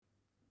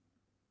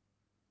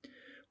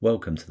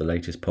Welcome to the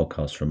latest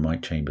podcast from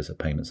Mike Chambers at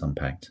Payments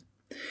Unpacked.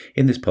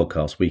 In this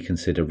podcast, we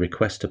consider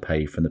request to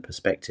pay from the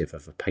perspective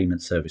of a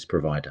payment service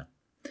provider.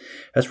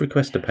 As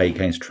request to pay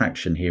gains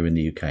traction here in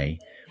the UK,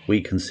 we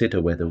consider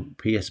whether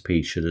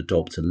PSP should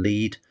adopt a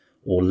lead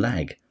or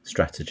lag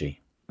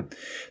strategy.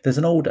 There's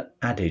an old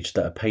adage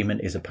that a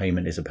payment is a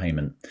payment is a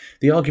payment.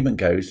 The argument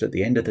goes that at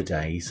the end of the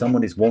day,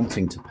 someone is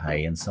wanting to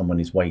pay and someone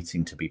is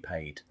waiting to be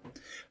paid.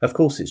 Of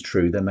course, it's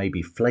true there may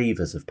be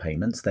flavours of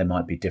payments. There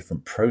might be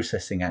different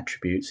processing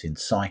attributes in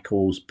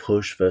cycles,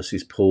 push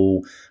versus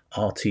pull,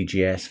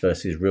 RTGS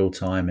versus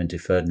real-time and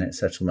deferred net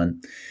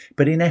settlement.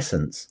 But in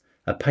essence,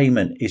 a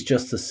payment is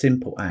just the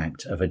simple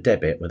act of a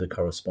debit with a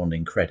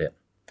corresponding credit.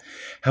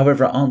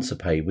 However, at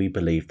AnswerPay, we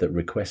believe that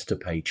request to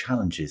pay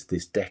challenges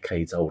this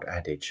decades-old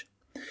adage.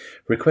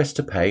 Request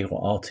to pay,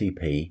 or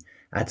RTP,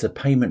 adds a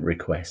payment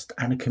request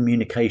and a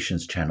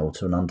communications channel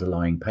to an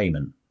underlying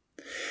payment.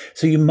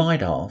 So you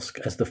might ask,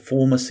 as the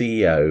former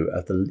CEO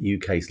of the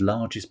UK's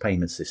largest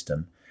payment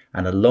system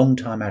and a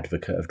long-time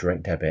advocate of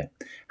direct debit,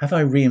 have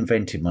I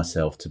reinvented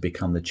myself to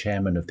become the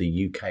chairman of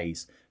the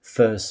UK's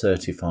first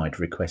certified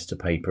request to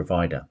pay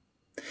provider?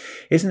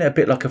 Isn't it a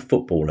bit like a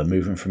footballer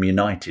moving from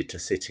United to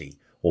City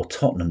or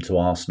Tottenham to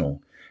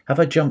Arsenal?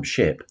 Have I jumped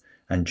ship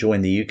and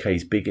joined the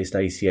UK's biggest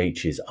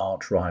ACH's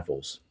arch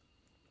rivals?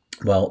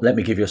 Well, let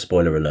me give you a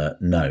spoiler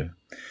alert, no.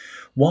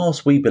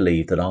 Whilst we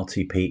believe that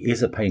RTP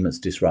is a payments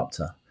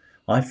disruptor,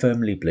 I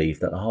firmly believe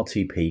that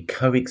RTP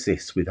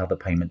coexists with other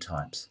payment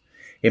types.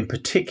 In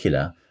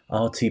particular,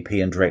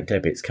 RTP and direct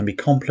debits can be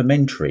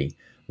complementary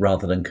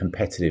rather than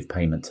competitive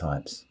payment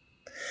types.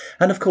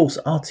 And of course,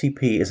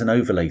 RTP is an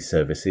overlay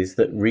services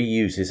that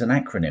reuses an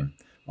acronym.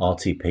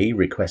 RTP,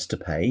 Request to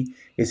Pay,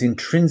 is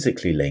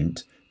intrinsically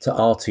linked to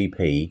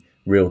RTP,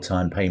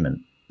 Real-Time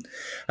Payment.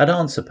 At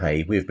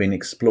AnswerPay, we have been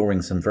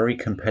exploring some very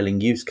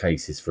compelling use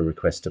cases for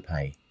Request to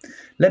Pay.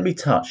 Let me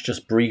touch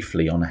just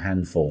briefly on a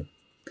handful.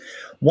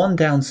 One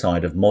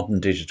downside of modern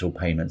digital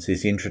payments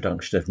is the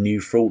introduction of new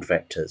fraud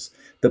vectors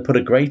that put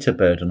a greater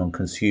burden on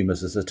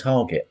consumers as a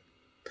target.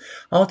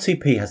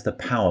 RTP has the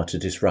power to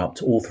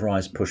disrupt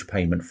authorised push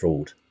payment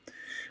fraud.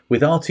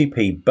 With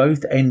RTP,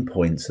 both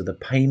endpoints of the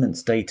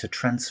payments data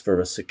transfer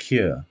are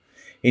secure,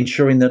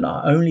 ensuring that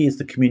not only is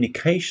the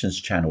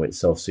communications channel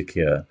itself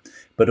secure,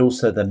 but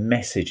also the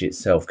message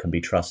itself can be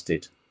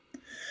trusted.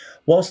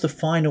 Whilst the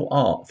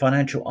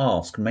financial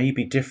ask may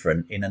be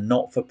different in a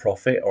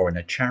not-for-profit or in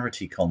a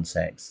charity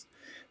context,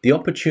 the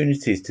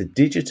opportunities to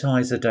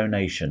digitise a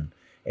donation,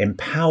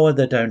 empower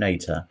the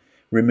donator,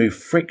 remove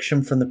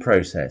friction from the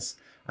process,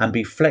 and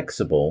be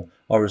flexible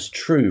are as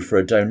true for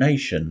a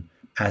donation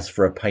as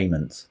for a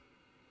payment.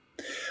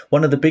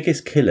 One of the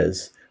biggest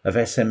killers of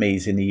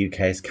SMEs in the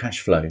UK is cash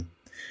flow.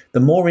 The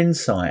more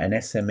insight an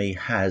SME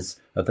has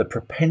of the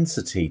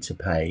propensity to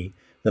pay,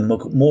 the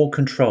more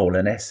control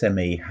an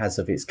SME has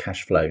of its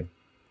cash flow.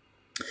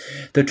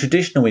 The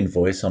traditional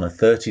invoice on a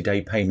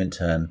 30-day payment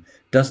term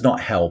does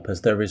not help,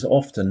 as there is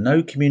often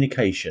no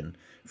communication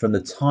from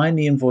the time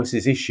the invoice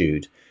is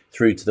issued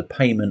through to the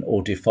payment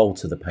or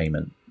default of the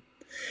payment.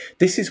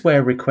 This is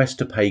where request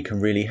to pay can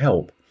really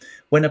help.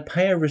 When a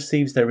payer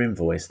receives their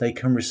invoice, they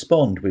can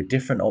respond with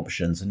different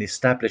options and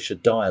establish a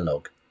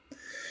dialogue.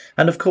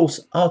 And of course,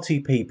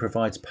 RTP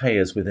provides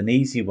payers with an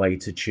easy way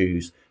to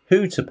choose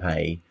who to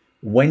pay,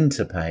 when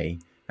to pay,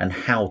 and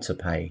how to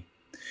pay.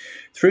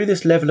 Through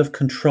this level of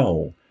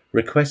control,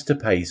 Request to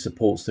Pay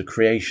supports the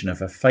creation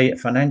of a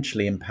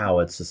financially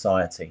empowered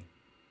society.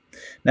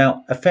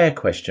 Now, a fair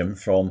question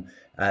from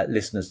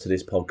listeners to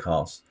this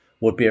podcast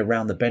would be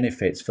around the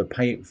benefits for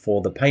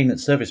the payment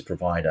service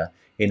provider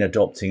in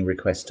adopting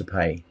Request to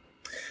Pay.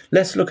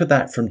 Let's look at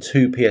that from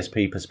two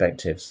PSP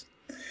perspectives.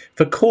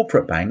 For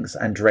corporate banks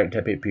and direct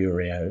debit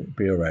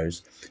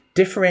bureaus,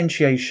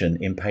 differentiation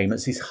in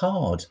payments is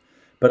hard,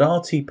 but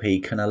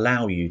RTP can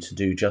allow you to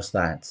do just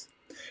that.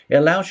 It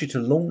allows you to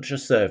launch a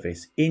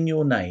service in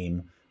your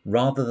name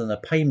rather than a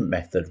payment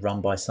method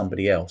run by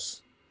somebody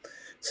else.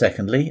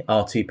 Secondly,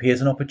 RTP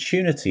is an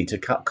opportunity to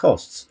cut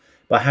costs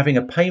by having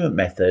a payment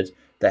method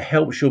that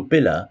helps your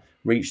biller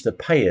reach the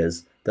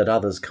payers that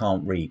others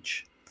can't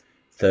reach.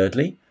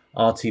 Thirdly,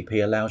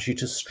 RTP allows you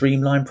to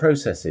streamline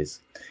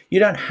processes. You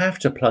don't have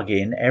to plug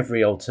in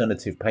every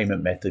alternative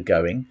payment method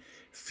going,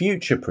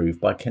 future-proof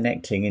by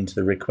connecting into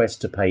the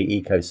Request to Pay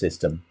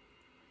ecosystem.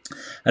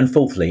 And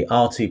fourthly,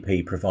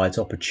 RTP provides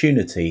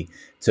opportunity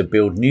to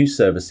build new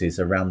services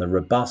around the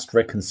robust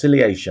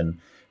reconciliation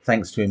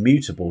thanks to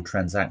immutable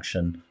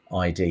transaction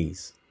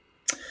IDs.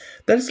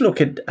 Let's look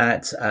at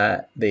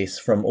this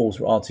from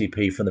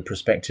RTP from the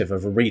perspective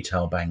of a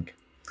retail bank.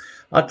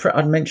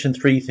 I'd mention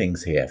three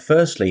things here.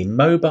 Firstly,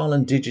 mobile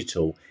and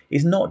digital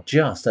is not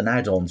just an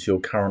add-on to your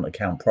current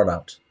account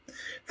product.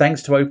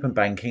 Thanks to open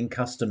banking,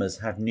 customers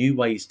have new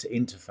ways to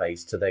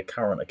interface to their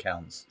current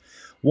accounts.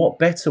 What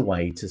better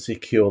way to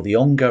secure the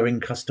ongoing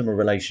customer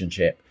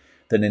relationship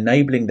than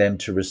enabling them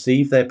to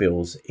receive their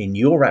bills in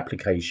your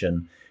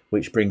application,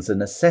 which brings the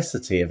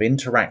necessity of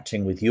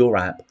interacting with your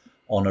app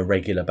on a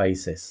regular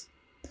basis.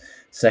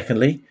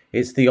 Secondly,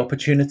 it's the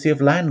opportunity of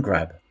land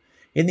grab.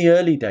 In the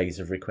early days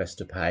of Request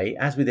to Pay,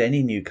 as with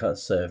any new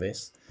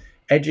service,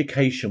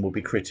 education will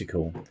be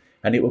critical,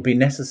 and it will be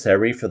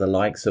necessary for the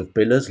likes of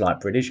billers like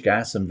British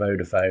Gas and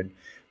Vodafone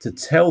to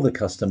tell the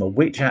customer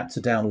which app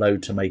to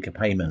download to make a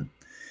payment.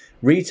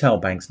 Retail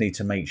banks need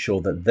to make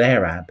sure that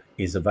their app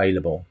is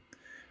available.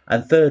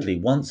 And thirdly,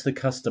 once the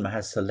customer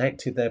has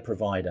selected their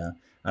provider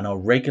and are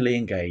regularly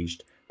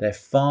engaged, they're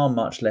far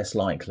much less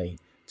likely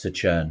to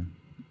churn.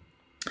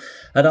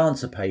 At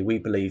AnswerPay, we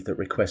believe that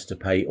Request to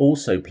Pay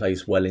also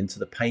plays well into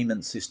the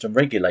payment system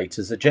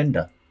regulator's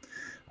agenda.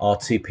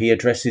 RTP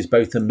addresses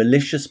both the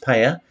malicious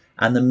payer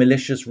and the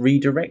malicious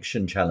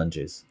redirection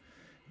challenges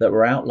that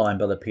were outlined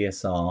by the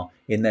PSR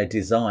in their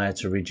desire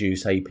to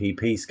reduce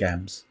APP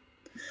scams.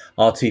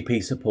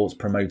 RTP supports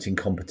promoting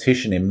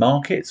competition in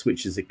markets,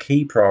 which is a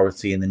key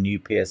priority in the new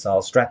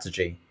PSR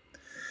strategy.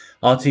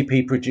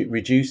 RTP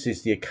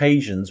reduces the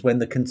occasions when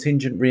the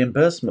contingent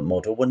reimbursement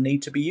model will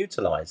need to be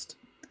utilised.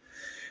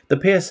 The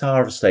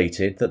PSR have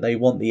stated that they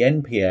want the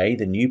NPA,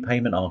 the new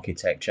payment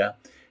architecture,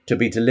 to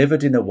be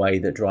delivered in a way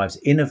that drives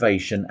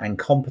innovation and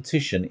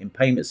competition in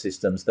payment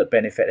systems that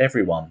benefit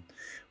everyone.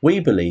 We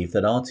believe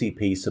that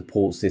RTP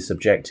supports this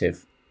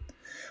objective.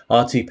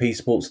 RTP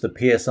supports the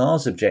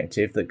PSR's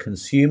objective that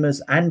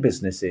consumers and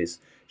businesses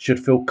should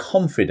feel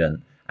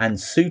confident and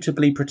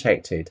suitably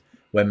protected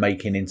when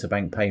making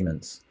interbank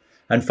payments.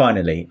 And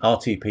finally,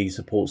 RTP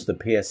supports the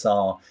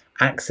PSR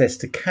access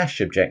to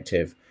cash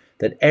objective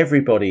that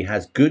everybody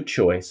has good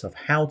choice of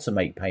how to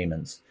make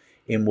payments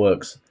in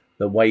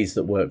the ways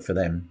that work for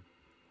them.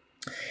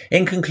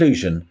 In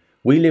conclusion,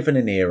 we live in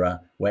an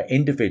era where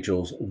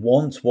individuals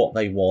want what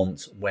they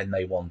want when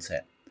they want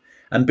it.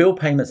 And bill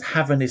payments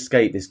haven't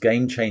escaped this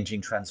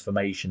game-changing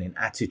transformation in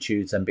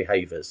attitudes and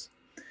behaviours.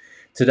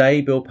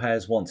 Today, bill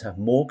payers want to have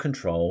more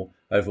control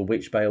over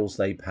which bills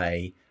they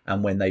pay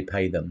and when they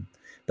pay them.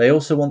 They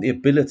also want the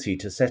ability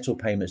to settle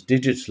payments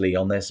digitally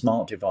on their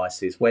smart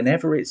devices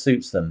whenever it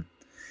suits them.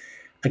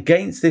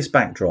 Against this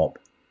backdrop,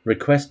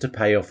 Request to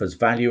Pay offers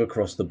value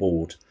across the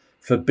board.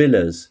 For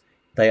billers,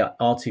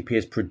 RTP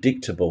is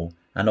predictable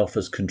and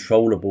offers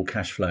controllable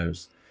cash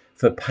flows.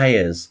 For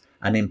payers,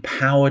 an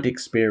empowered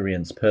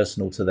experience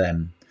personal to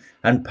them.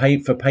 And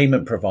for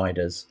payment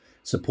providers,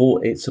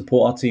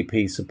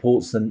 RTP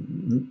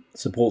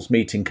supports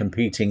meeting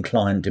competing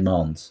client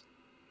demands.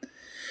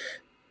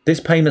 This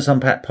Payments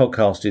Unpacked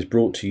podcast is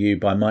brought to you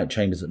by Mike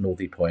Chambers at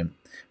Northey Point.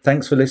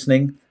 Thanks for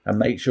listening, and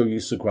make sure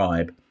you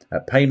subscribe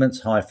at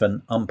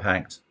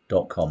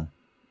payments-unpacked.com.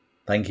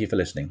 Thank you for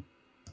listening.